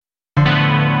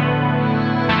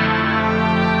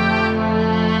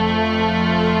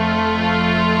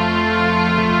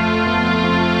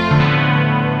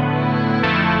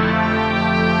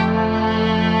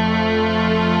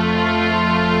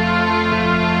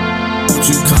Won't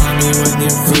you call me when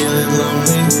you're feeling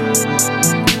lonely?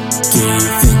 Do you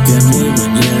think of me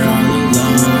when you're all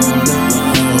alone?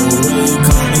 Oh, will you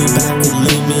call me back and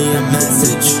leave me a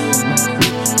message?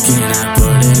 Can I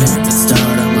put it at the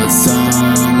start of my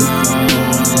song?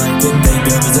 Oh, all I can think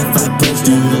of is if I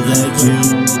pushed you or let you.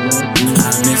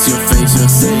 I miss your face, your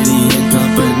city and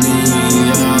company.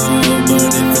 Oh,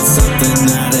 but if it's something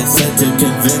that I said to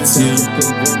convince you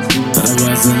that I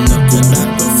wasn't looking back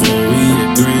before we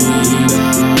agreed.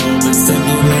 Oh, but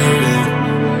stimulated.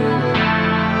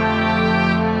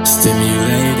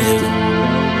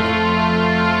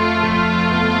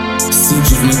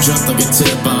 Seems you've been dropped like a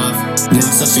tip-off. Now I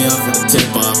set me off with a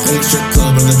tip-off. Hey, strip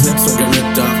club where the tips will get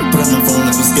ripped off. Put on my phone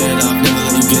as we skate off. Never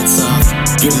let you get soft.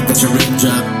 Give it that your rim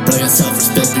job, but I got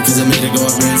self-respect because I made it go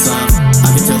up rinse off. I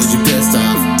can tell that you pissed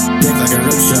off. Pick like a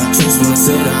rip shot, just wanna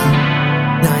sit on.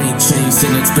 I ain't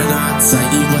chasing, it's been on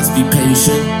site. You must be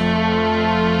patient.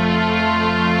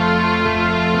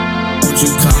 Won't you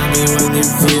call me when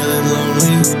you're feeling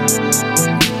lonely?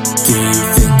 Do you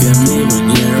think of me when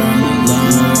you're all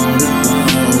alone?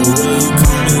 Oh, will you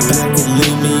call me back and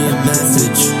leave me a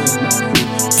message?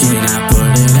 Can I put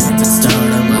it at the start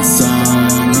of my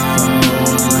song? Oh,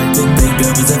 all I can think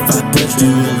of is if I pushed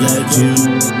you or let you.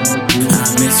 I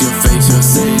miss your face, your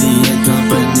city and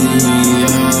company.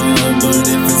 Oh, but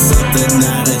if it's something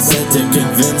that I said to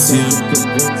convince you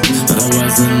that I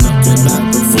wasn't looking back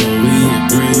before we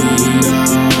agreed.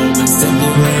 Oh, but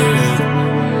stimulated.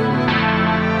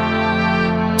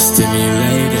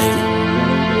 Stimulated.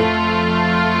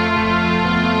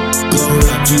 Blow it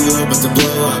up, too low, but to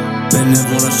blow up. They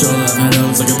never wanna show love, I know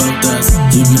it's like about us.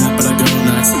 You mad, but I go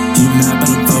nuts. You mad, but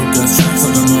I'm focused. Tracks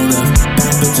like a motive.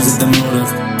 Bad bitches ain't the motive.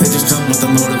 They just come with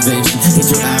the motivation. Ain't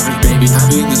your average, baby. I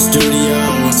be in the studio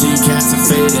until you cast are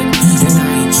faded. And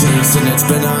I ain't chasing, it's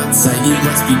been on site. You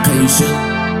must be patient.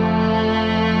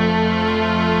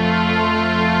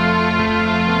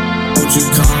 Won't you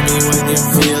call me when you're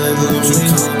feeling lonely? Won't you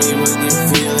call me when you're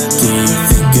feeling lonely? Do you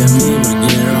think of me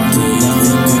when you're all alone?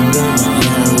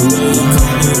 Will you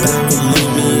call me back and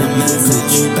leave me a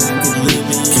message?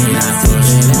 Can I put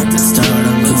it at the start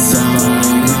of my song?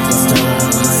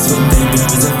 All I can think of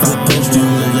is if I pushed you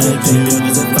or let you.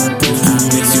 I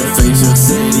miss your face, your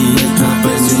city and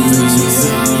company. Oh,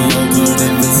 but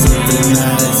if it's something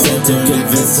that I said to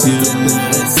convince you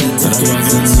that I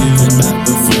wasn't looking back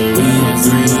before we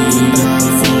agreed.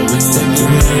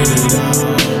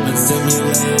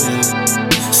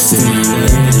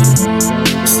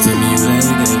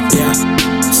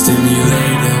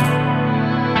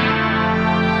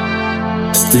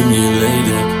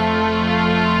 Stimulated.